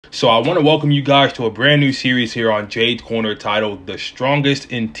So I want to welcome you guys to a brand new series here on Jades Corner titled The Strongest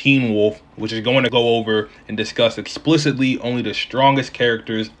in Teen Wolf, which is going to go over and discuss explicitly only the strongest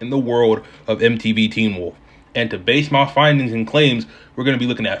characters in the world of MTV Teen Wolf. And to base my findings and claims, we're going to be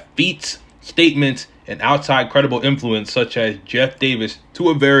looking at feats, statements, and outside credible influence such as Jeff Davis to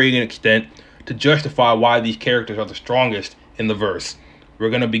a varying extent to justify why these characters are the strongest in the verse. We're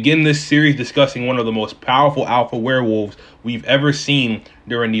going to begin this series discussing one of the most powerful alpha werewolves we've ever seen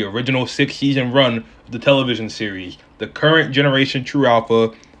during the original 6-season run of the television series, the current generation True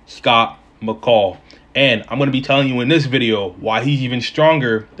Alpha, Scott McCall. And I'm going to be telling you in this video why he's even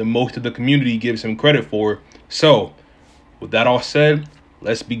stronger than most of the community gives him credit for. So, with that all said,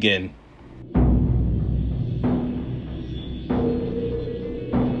 let's begin.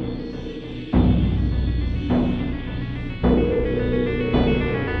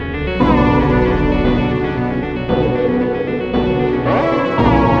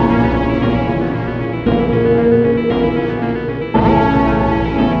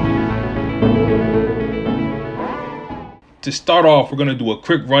 To start off, we're going to do a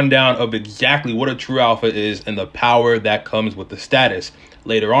quick rundown of exactly what a True Alpha is and the power that comes with the status.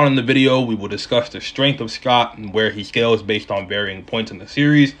 Later on in the video, we will discuss the strength of Scott and where he scales based on varying points in the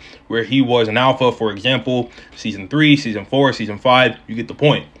series, where he was an alpha, for example, season 3, season 4, season 5, you get the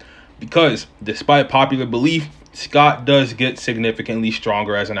point. Because despite popular belief, Scott does get significantly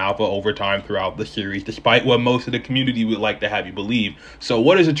stronger as an alpha over time throughout the series, despite what most of the community would like to have you believe. So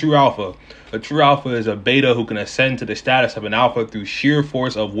what is a True Alpha? A True Alpha is a beta who can ascend to the status of an alpha through sheer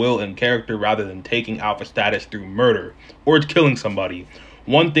force of will and character rather than taking alpha status through murder or killing somebody.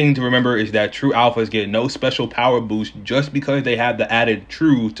 One thing to remember is that True Alphas get no special power boost just because they have the added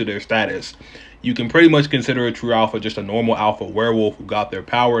True to their status. You can pretty much consider a True Alpha just a normal alpha werewolf who got their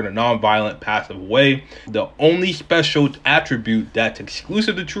power in a non-violent, passive way. The only special attribute that's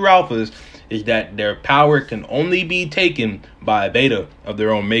exclusive to True Alphas is that their power can only be taken by a beta of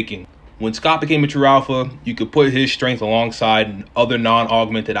their own making. When Scott became a True Alpha, you could put his strength alongside other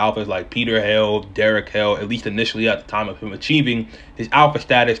non-augmented alphas like Peter Hale, Derek Hale, at least initially at the time of him achieving his alpha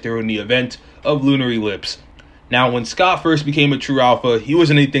status during the event of Lunar Eclipse. Now, when Scott first became a True Alpha, he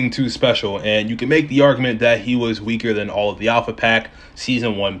wasn't anything too special, and you can make the argument that he was weaker than all of the Alpha Pack,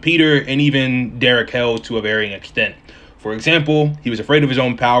 Season 1 Peter, and even Derek Hale to a varying extent. For example, he was afraid of his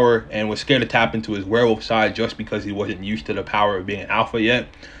own power and was scared to tap into his werewolf side just because he wasn't used to the power of being an alpha yet.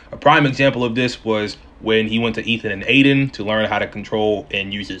 A prime example of this was when he went to Ethan and Aiden to learn how to control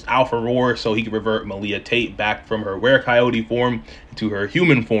and use his alpha roar so he could revert Malia Tate back from her were-coyote form to her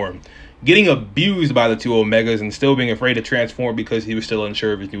human form. Getting abused by the two Omegas and still being afraid to transform because he was still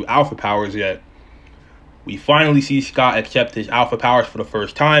unsure of his new alpha powers yet. We finally see Scott accept his alpha powers for the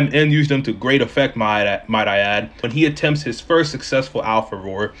first time and use them to great effect, might I add, when he attempts his first successful alpha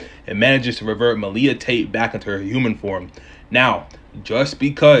roar and manages to revert Malia Tate back into her human form. Now, just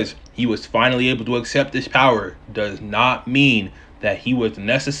because he was finally able to accept this power does not mean that he was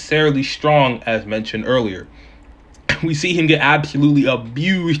necessarily strong as mentioned earlier. We see him get absolutely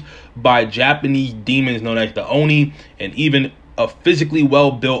abused by Japanese demons known as the Oni, and even a physically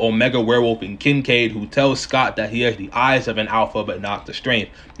well-built Omega werewolf in Kincaid who tells Scott that he has the eyes of an alpha but not the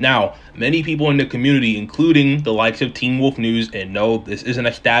strength. Now, many people in the community, including the likes of Teen Wolf News, and no, this isn't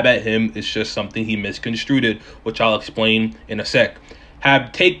a stab at him, it's just something he misconstrued, which I'll explain in a sec,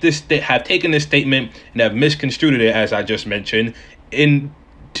 have taken this statement and have misconstrued it, as I just mentioned,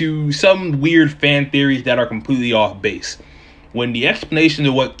 into some weird fan theories that are completely off base, when the explanation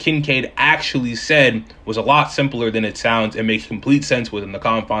of what Kincaid actually said was a lot simpler than it sounds and makes complete sense within the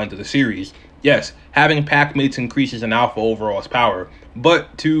confines of the series. Yes, having pack mates increases an alpha overall's power,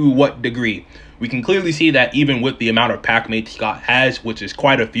 but to what degree? We can clearly see that even with the amount of pack mates Scott has, which is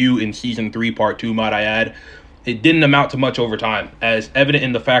quite a few in Season 3, Part 2, might I add, it didn't amount to much over time, as evident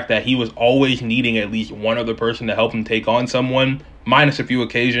in the fact that he was always needing at least one other person to help him take on someone, minus a few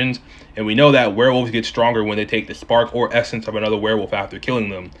occasions, and we know that werewolves get stronger when they take the spark or essence of another werewolf after killing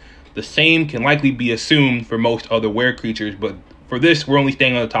them. The same can likely be assumed for most other were creatures, but for this, we're only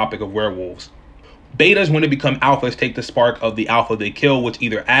staying on the topic of werewolves. Betas, when they become alphas, take the spark of the alpha they kill, which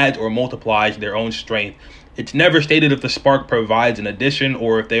either adds or multiplies their own strength. It's never stated if the spark provides an addition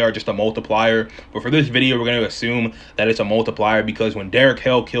or if they are just a multiplier, but for this video we're going to assume that it's a multiplier because when Derek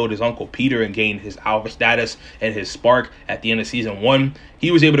Hale killed his uncle Peter and gained his alpha status and his spark at the end of Season 1,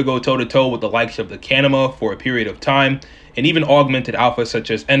 he was able to go toe-to-toe with the likes of the Kanima for a period of time, and even augmented alphas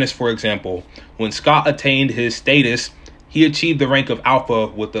such as Ennis, for example. When Scott attained his status, he achieved the rank of alpha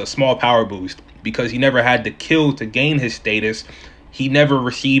with a small power boost. Because he never had to kill to gain his status, he never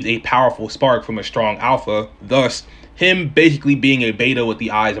received a powerful spark from a strong alpha, thus him basically being a beta with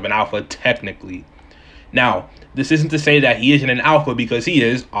the eyes of an alpha technically. Now, this isn't to say that he isn't an alpha, because he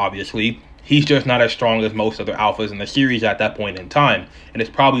is, obviously. He's just not as strong as most other alphas in the series at that point in time, and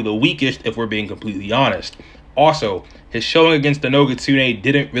it's probably the weakest if we're being completely honest. Also, his showing against the Nogitsune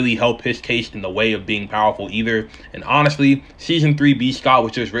didn't really help his case in the way of being powerful either, and honestly, Season 3 B Scott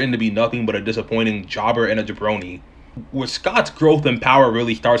was just written to be nothing but a disappointing jobber and a jabroni. Where Scott's growth and power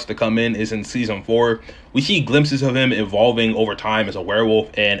really starts to come in is in Season 4. We see glimpses of him evolving over time as a werewolf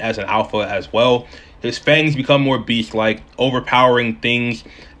and as an alpha as well. His fangs become more beast-like, overpowering things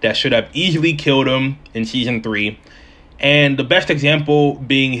that should have easily killed him in Season 3. And the best example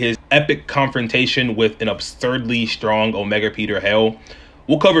being his epic confrontation with an absurdly strong Omega Peter Hale.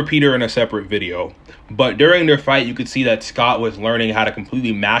 We'll cover Peter in a separate video. But during their fight, you could see that Scott was learning how to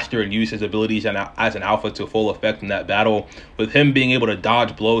completely master and use his abilities as an alpha to full effect in that battle. With him being able to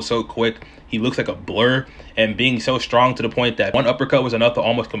dodge blows so quick, he looks like a blur, and being so strong to the point that one uppercut was enough to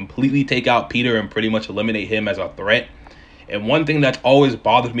almost completely take out Peter and pretty much eliminate him as a threat. And one thing that's always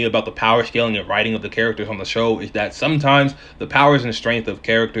bothered me about the power scaling and writing of the characters on the show is that sometimes the powers and strength of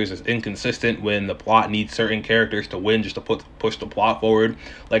characters is inconsistent when the plot needs certain characters to win just to push the plot forward.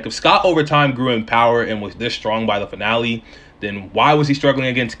 Like, if Scott over time grew in power and was this strong by the finale, then why was he struggling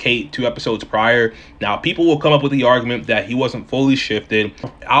against Kate 2 episodes prior? Now, people will come up with the argument that he wasn't fully shifted.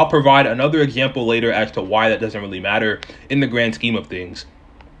 I'll provide another example later as to why that doesn't really matter in the grand scheme of things.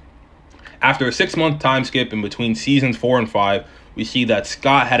 After a 6-month time skip in between seasons 4 and 5, we see that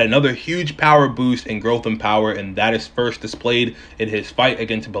Scott had another huge power boost and growth in power, and that is first displayed in his fight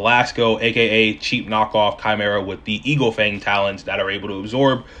against Belasco, aka cheap knockoff Chimera with the Eagle Fang talents that are able to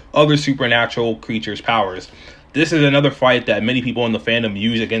absorb other supernatural creatures' powers. This is another fight that many people in the fandom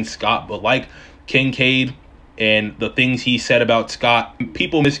use against Scott, but like Kincaid and the things he said about Scott,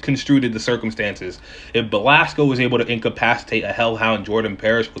 people misconstrued the circumstances. If Belasco was able to incapacitate a Hellhound Jordan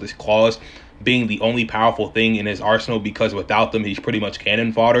Parrish with his claws, being the only powerful thing in his arsenal, because without them he's pretty much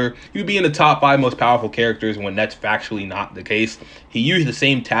cannon fodder, he'd be in the top 5 most powerful characters when that's factually not the case. He used the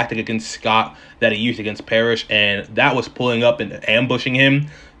same tactic against Scott that he used against Parrish, and that was pulling up and ambushing him,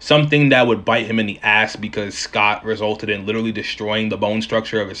 something that would bite him in the ass because Scott resulted in literally destroying the bone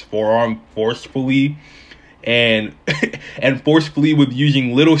structure of his forearm forcefully. And forcefully, with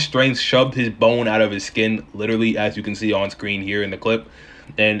using little strength, shoved his bone out of his skin, literally, as you can see on screen here in the clip.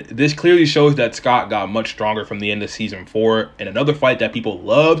 And this clearly shows that Scott got much stronger from the end of season 4. And another fight that people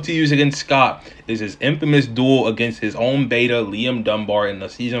love to use against Scott is his infamous duel against his own beta, Liam Dunbar, in the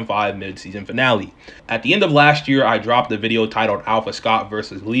season 5 mid-season finale. At the end of last year, I dropped a video titled Alpha Scott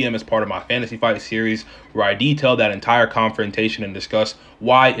versus Liam as part of my Fantasy Fight series, where I detailed that entire confrontation and discuss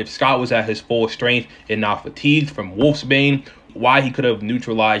why, if Scott was at his full strength and not fatigued from Wolfsbane, why he could have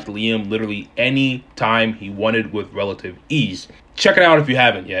neutralized Liam literally any time he wanted with relative ease. Check it out if you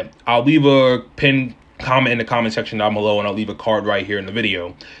haven't yet. I'll leave a pinned comment in the comment section down below, and I'll leave a card right here in the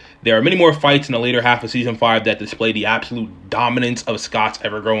video. There are many more fights in the later half of season 5 that display the absolute dominance of Scott's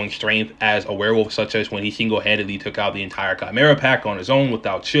ever-growing strength as a werewolf, such as when he single-handedly took out the entire Chimera pack on his own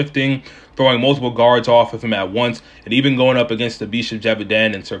without shifting, throwing multiple guards off of him at once, and even going up against the Beast of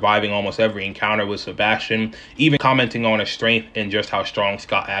Jebeden and surviving almost every encounter with Sebastian, even commenting on his strength and just how strong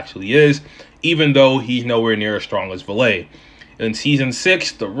Scott actually is, even though he's nowhere near as strong as Valet. In season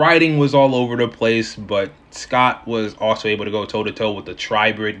 6, the writing was all over the place, but Scott was also able to go toe-to-toe with the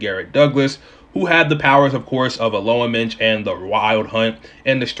Tribrid Garrett Douglas, who had the powers, of course, of a Loaminch and the Wild Hunt,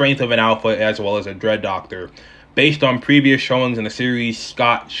 and the strength of an Alpha as well as a Dread Doctor. Based on previous showings in the series,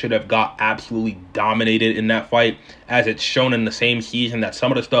 Scott should have got absolutely dominated in that fight, as it's shown in the same season that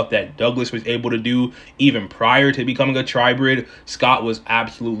some of the stuff that Douglas was able to do even prior to becoming a Tribrid, Scott was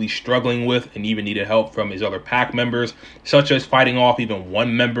absolutely struggling with and even needed help from his other pack members, such as fighting off even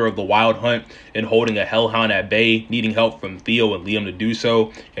one member of the Wild Hunt and holding a Hellhound at bay, needing help from Theo and Liam to do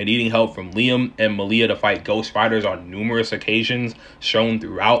so, and needing help from Liam and Malia to fight Ghost Riders on numerous occasions, shown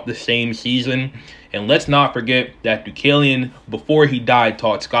throughout the same season. And let's not forget that Deucalion, before he died,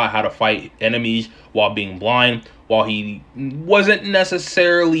 taught Scott how to fight enemies while being blind. While he wasn't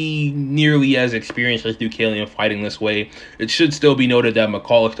necessarily nearly as experienced as Deucalion fighting this way, it should still be noted that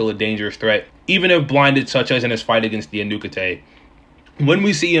McCall is still a dangerous threat, even if blinded, such as in his fight against the Anukate. When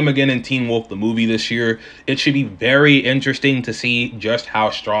we see him again in Teen Wolf, the movie this year, it should be very interesting to see just how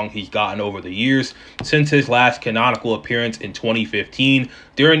strong he's gotten over the years since his last canonical appearance in 2015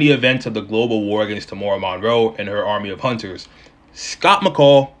 during the events of the global war against Tamora Monroe and her army of hunters. Scott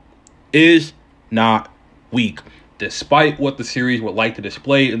McCall is not weak, despite what the series would like to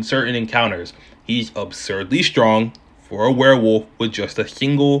display in certain encounters. He's absurdly strong for a werewolf with just a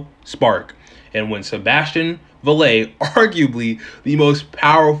single spark. And when Sebastian Valet, arguably the most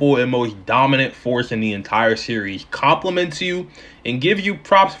powerful and most dominant force in the entire series, compliments you and gives you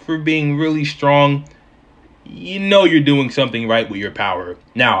props for being really strong, you know you're doing something right with your power.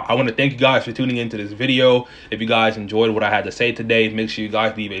 Now, I want to thank you guys for tuning into this video. If you guys enjoyed what I had to say today, make sure you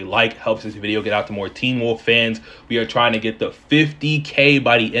guys leave a like. Helps this video get out to more Teen Wolf fans. We are trying to get to 50K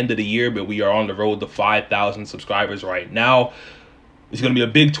by the end of the year, but we are on the road to 5,000 subscribers right now. It's going to be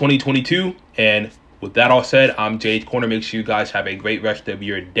a big 2022, and with that all said, I'm Jades Corner. Make sure you guys have a great rest of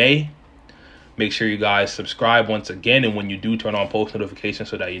your day. Make sure you guys subscribe once again, and when you do, turn on post notifications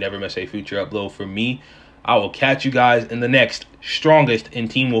so that you never miss a future upload from me. I will catch you guys in the next strongest in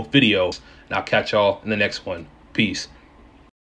Teen Wolf videos, and I'll catch y'all in the next one. Peace.